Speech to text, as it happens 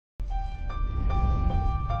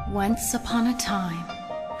Once upon a time,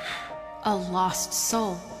 a lost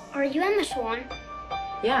soul Are you Emma Swan?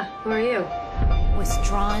 Yeah, who are you? was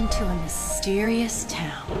drawn to a mysterious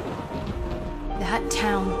town. That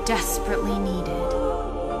town desperately needed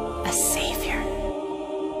a savior.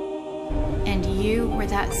 And you were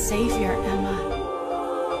that savior, Emma.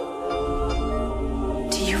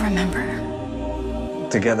 Do you remember?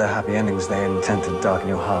 To get their happy endings, they intend to darken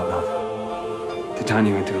your heart, love. To turn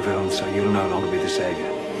you into a villain so you'll no longer be the savior.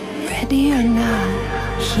 Ready or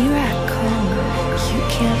not, here I come. You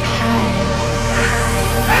can't hide.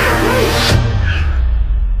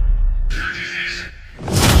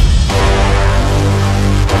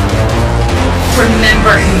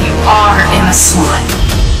 Remember who you are, Emma Swan.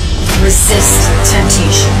 Resist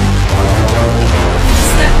temptation.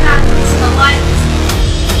 Step back into the light.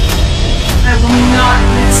 I will not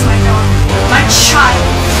lose my daughter, my child,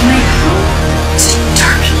 my hope to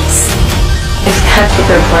darkness. If that's what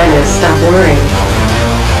their plan is, stop worrying.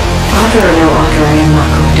 Author or no author, I am not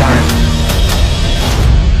going dark.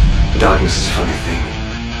 Darkness is a funny thing.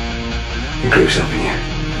 It creeps up in you.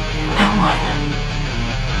 No one,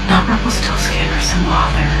 not Rumpelstiltskin or some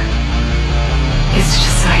author, gets to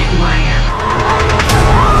decide who I am.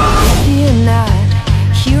 Ready or not,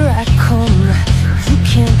 here I come. You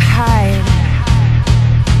can't hide.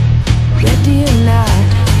 Ready or not,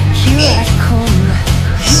 here I come.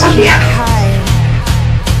 You can't hide.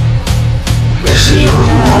 This is your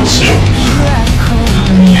monster. Here I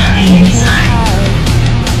come. Me hiding inside.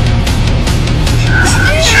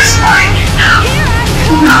 Just like you now.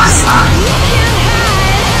 No, Swan.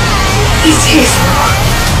 He's here.